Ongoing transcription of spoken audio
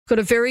Got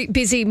a very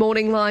busy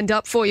morning lined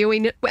up for you.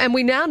 And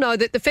we now know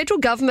that the federal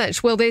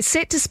government, well, they're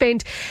set to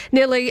spend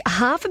nearly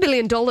 $500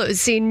 million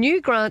in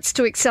new grants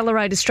to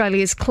accelerate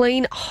Australia's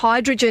clean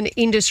hydrogen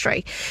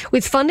industry,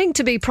 with funding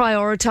to be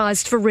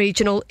prioritised for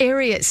regional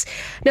areas.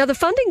 Now, the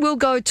funding will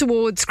go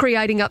towards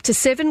creating up to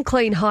 7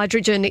 clean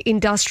hydrogen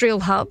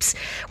industrial hubs,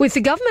 with the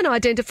government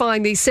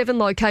identifying these 7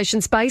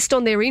 locations based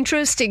on their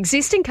interest,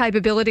 existing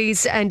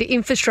capabilities and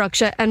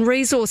infrastructure and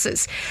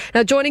resources.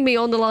 Now, joining me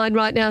on the line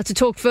right now to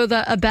talk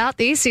further about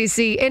this is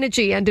the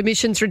Energy and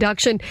Emissions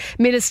Reduction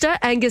Minister,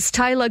 Angus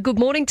Taylor. Good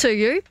morning to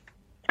you.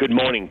 Good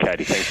morning,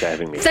 Katie. Thanks for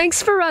having me.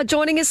 Thanks for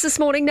joining us this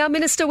morning. Now,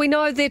 Minister, we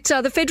know that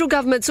the federal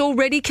government's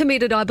already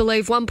committed, I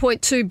believe,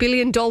 $1.2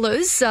 billion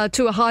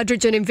to a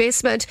hydrogen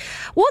investment.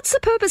 What's the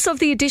purpose of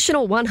the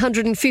additional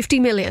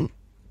 $150 million?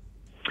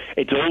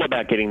 It's all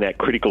about getting that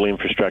critical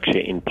infrastructure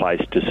in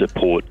place to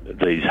support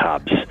these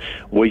hubs.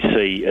 We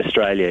see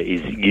Australia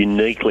is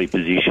uniquely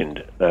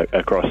positioned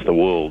across the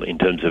world in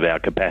terms of our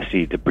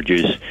capacity to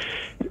produce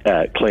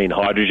clean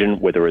hydrogen,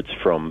 whether it's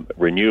from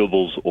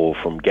renewables or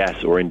from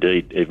gas or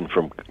indeed even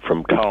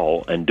from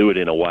coal, and do it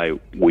in a way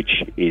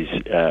which is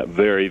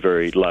very,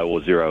 very low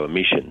or zero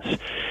emissions.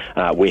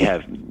 We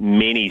have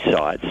many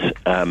sites.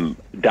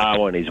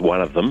 Darwin is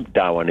one of them.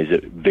 Darwin is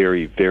a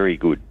very, very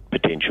good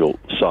potential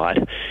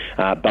site,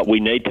 but we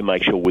need to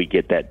make sure we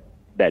get that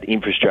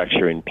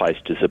infrastructure in place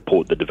to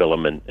support the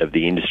development of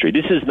the industry.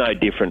 This is no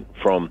different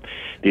from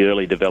the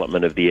early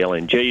development of the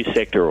LNG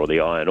sector or the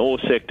iron ore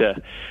sector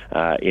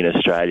in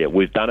Australia.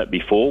 We've done it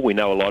before. We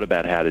know a lot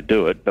about how to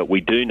do it, but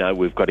we do know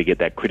we've got to get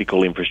that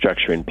critical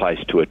infrastructure in place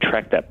to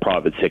attract that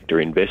private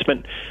sector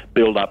investment,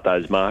 build up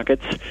those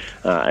markets,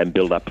 and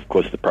build up, of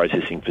course, the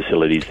processing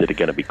facilities that are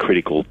going to be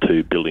critical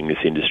to building this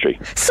industry.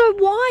 So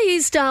why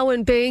is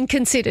Darwin being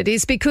considered?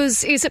 Is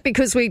it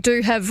because we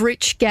do have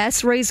rich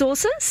gas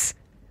resources?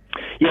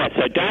 Yeah,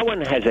 so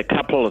Darwin has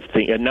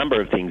a number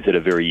of things that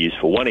are very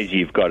useful. One is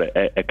you've got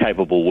a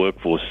capable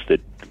workforce that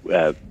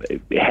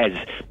has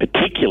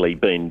particularly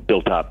been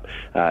built up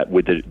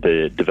with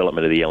the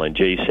development of the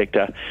LNG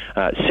sector.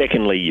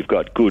 Secondly, you've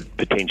got good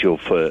potential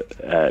for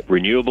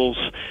renewables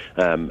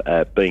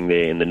being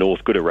there in the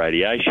north, good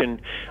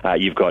irradiation.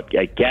 You've got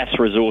a gas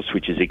resource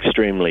which is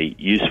extremely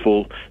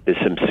useful.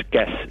 There's some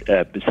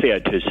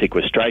CO2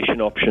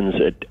 sequestration options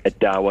at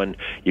Darwin.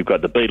 You've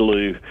got the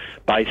Beetaloo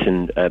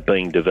Basin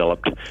being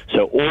developed.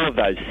 So all of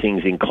those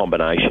things in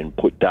combination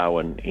put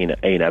Darwin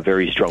in a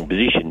very strong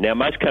position. Now,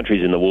 most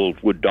countries in the world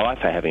would die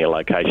for having a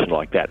location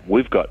like that.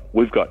 We've got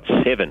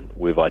 7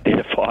 we've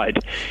identified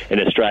in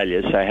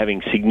Australia, so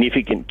having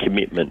significant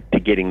commitment to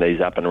getting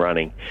these up and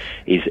running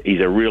is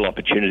a real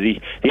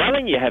opportunity. The other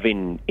thing you have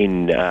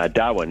in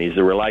Darwin is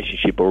the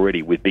relationship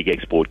already with big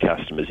export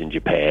customers in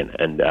Japan,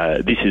 and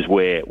this is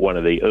where one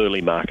of the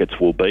early markets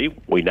will be.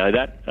 We know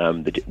that.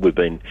 We've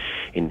been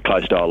in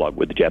close dialogue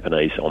with the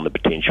Japanese on the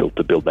potential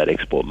to build that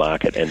export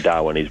market, and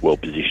Darwin is well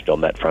positioned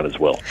on that front as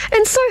well.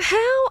 And so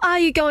how are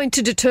you going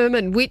to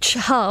determine which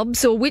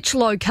hubs or which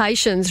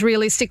locations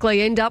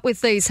realistically end up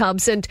with these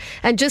hubs, and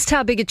just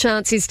how big a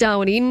chance is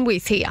Darwin in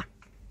with here?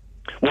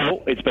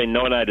 Well, it's been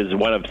nominated as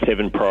one of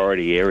 7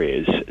 priority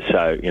areas,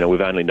 so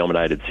we've only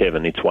nominated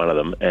 7. It's one of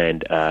them,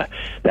 and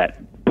that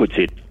puts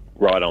it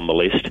right on the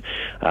list.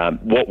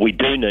 What we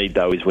do need,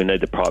 though, is we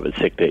need the private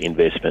sector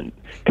investment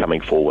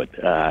coming forward.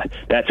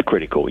 That's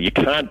critical. You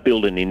can't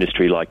build an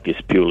industry like this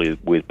purely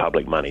with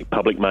public money.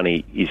 Public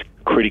money is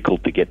critical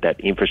to get that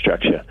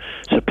infrastructure,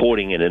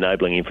 supporting and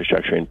enabling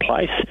infrastructure in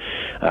place.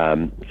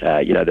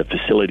 The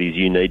facilities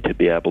you need to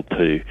be able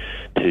to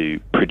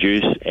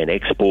produce and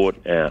export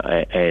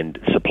and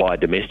supply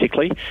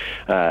domestically.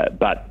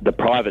 But the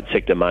private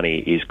sector money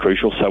is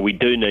crucial, so we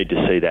do need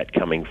to see that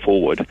coming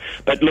forward.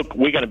 But look,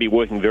 we're going to be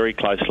working very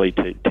closely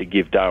to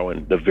give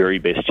Darwin the very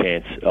best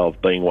chance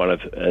of being one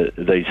of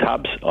these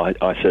hubs.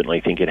 I certainly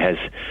think it has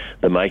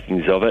the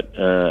makings of it,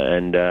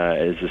 and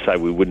as I say,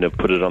 we wouldn't have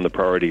put it on the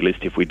priority list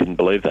if we didn't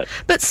believe that.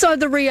 But so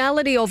the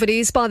reality of it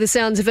is, by the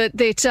sounds of it,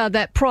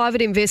 that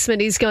private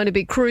investment is going to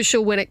be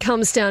crucial when it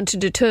comes down to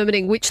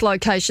determining which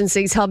locations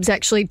these hubs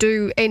actually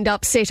do end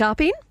up set up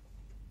in?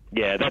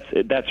 Yeah,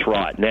 that's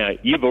right. Now,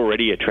 you've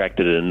already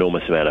attracted an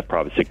enormous amount of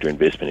private sector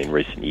investment in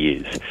recent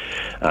years.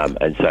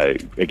 And so,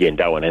 again,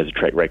 Darwin has a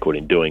track record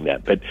in doing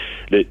that. But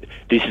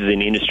this is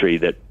an industry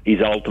that is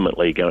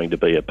ultimately going to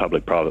be a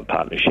public-private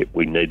partnership.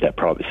 We need that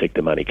private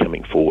sector money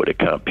coming forward. It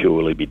can't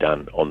purely be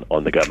done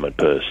on the government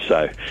purse.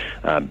 So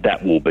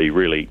that will be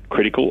really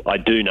critical. I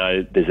do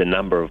know there's a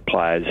number of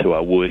players who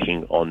are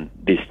working on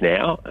this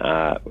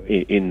now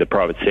in the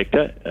private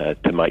sector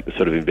to make the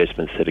sort of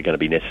investments that are going to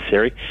be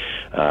necessary.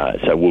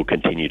 So we'll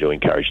continue to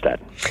encourage that.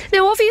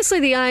 Now, obviously,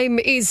 the aim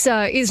is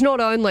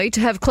not only to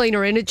have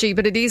cleaner energy,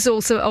 but it is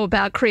also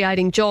about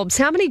creating jobs.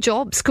 How many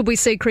jobs could we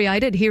see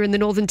created here in the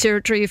Northern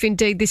Territory if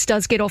indeed this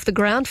does get off the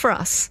ground for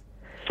us?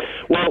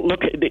 Well,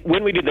 look,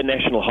 when we did the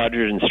National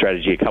Hydrogen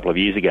Strategy a couple of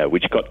years ago,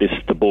 which got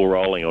the ball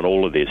rolling on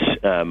all of this,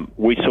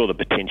 we saw the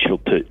potential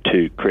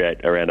to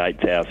create around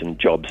 8,000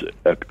 jobs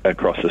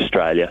across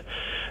Australia.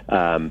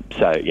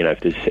 So, if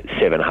there's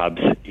 7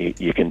 hubs,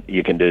 you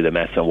can do the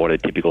maths on what a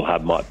typical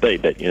hub might be.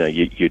 But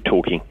you're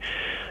talking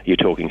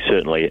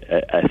certainly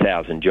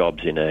 1,000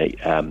 jobs in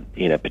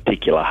a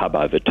particular hub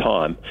over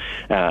time,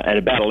 and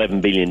about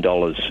 $11 billion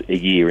a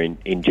year in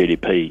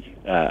GDP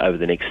over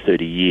the next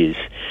 30 years.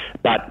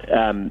 But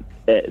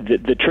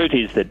the truth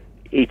is that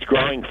it's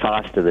growing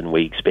faster than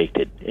we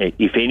expected.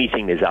 If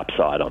anything, there's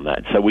upside on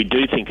that. So we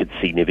do think it's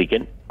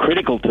significant.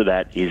 Critical to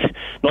that is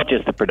not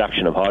just the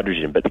production of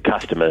hydrogen, but the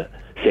customer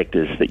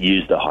sectors that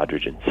use the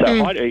hydrogen.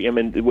 So,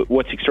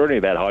 what's extraordinary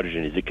about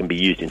hydrogen is it can be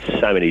used in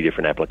so many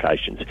different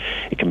applications.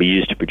 It can be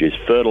used to produce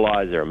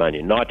fertilizer,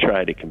 ammonium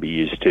nitrate. It can be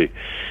used to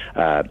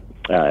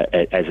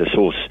as a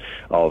source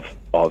of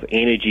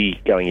energy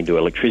going into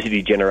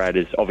electricity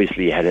generators.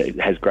 Obviously, it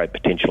has great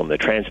potential in the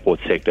transport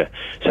sector.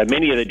 So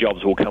many of the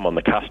jobs will come on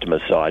the customer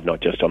side,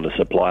 not just on the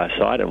supplier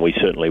side, and we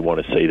certainly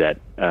want to see that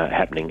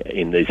happening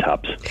in these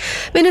hubs.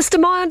 Minister,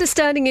 my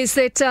understanding is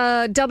that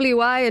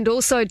WA and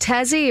also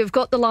Tassie have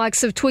got the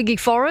likes of Twiggy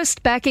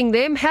Forrest backing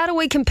them. How do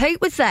we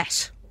compete with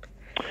that?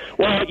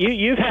 Well,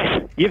 you've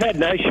had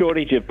no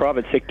shortage of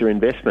private sector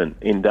investment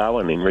in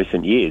Darwin in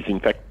recent years. In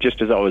fact,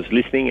 just as I was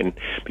listening and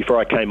before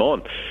I came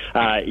on,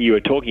 you were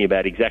talking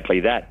about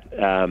exactly that.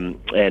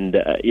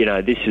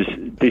 This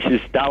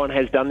is Darwin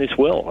has done this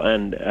well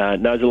and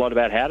knows a lot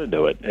about how to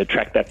do it,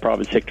 attract that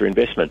private sector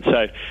investment.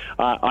 So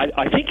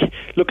I think,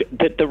 look,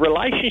 that the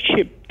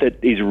relationship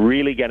that is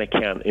really going to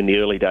count in the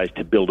early days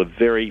to build a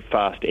very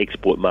fast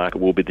export market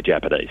will be the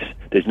Japanese.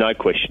 There's no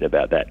question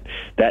about that.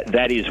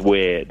 That is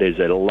where there's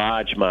a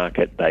large market.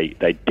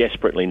 They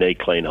desperately need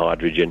clean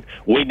hydrogen.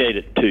 We need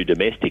it too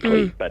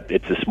domestically, but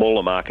it's a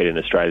smaller market in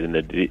Australia than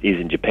it is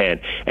in Japan.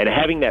 And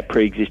having that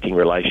pre-existing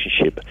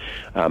relationship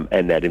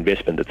and that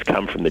investment that's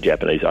come from the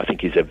Japanese, I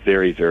think, is a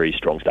very, very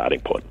strong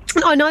starting point.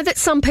 I know that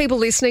some people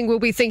listening will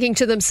be thinking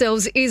to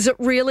themselves, is it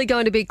really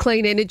going to be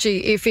clean energy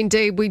if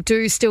indeed we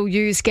do still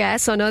use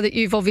gas? I know that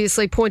you've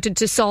obviously pointed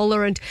to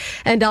solar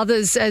and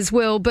others as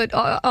well, but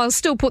I'll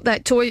still put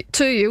that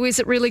to you. Is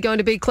it really going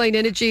to be clean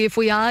energy if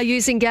we are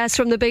using gas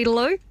from the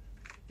Beetaloo?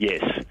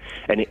 Yes,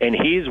 and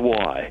here's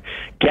why.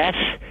 Gas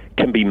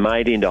can be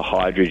made into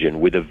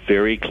hydrogen with a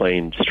very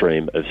clean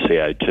stream of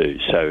CO2.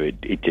 So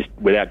it just,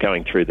 without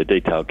going through the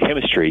detailed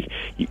chemistry,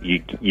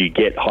 you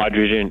get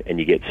hydrogen and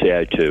you get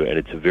CO2, and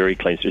it's a very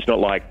clean. So it's not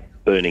like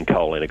burning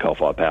coal in a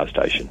coal-fired power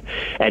station.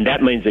 And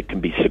that means it can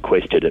be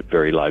sequestered at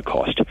very low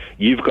cost.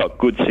 You've got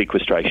good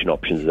sequestration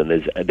options,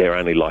 and they're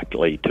only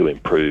likely to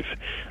improve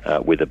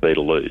with a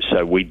Beetaloo.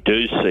 So we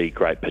do see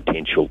great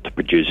potential to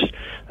produce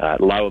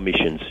low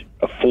emissions,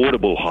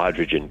 affordable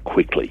hydrogen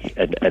quickly.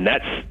 And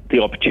that's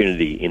the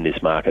opportunity in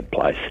this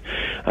marketplace.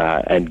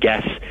 And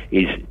gas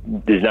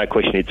there's no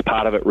question, it's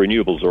part of it.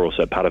 Renewables are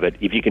also part of it.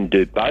 If you can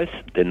do both,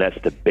 then that's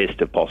the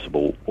best of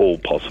all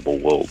possible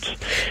worlds.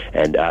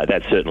 And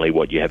that's certainly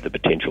what you have the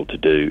potential to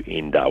do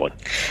in Darwin.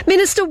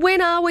 Minister,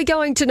 when are we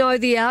going to know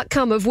the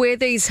outcome of where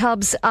these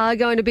hubs are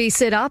going to be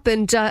set up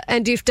and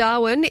if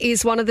Darwin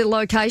is one of the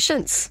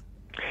locations?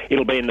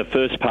 It'll be in the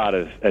first part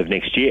of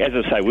next year.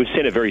 As I say, we've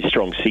sent a very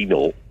strong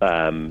signal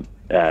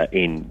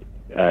in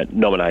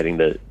nominating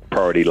the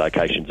priority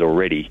locations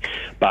already,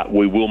 but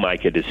we will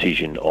make a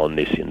decision on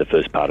this in the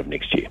first part of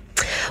next year.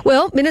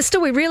 Well, Minister,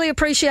 we really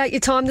appreciate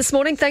your time this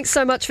morning. Thanks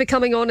so much for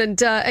coming on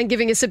and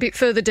giving us a bit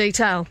further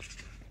detail.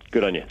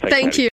 Good on you. Thank you.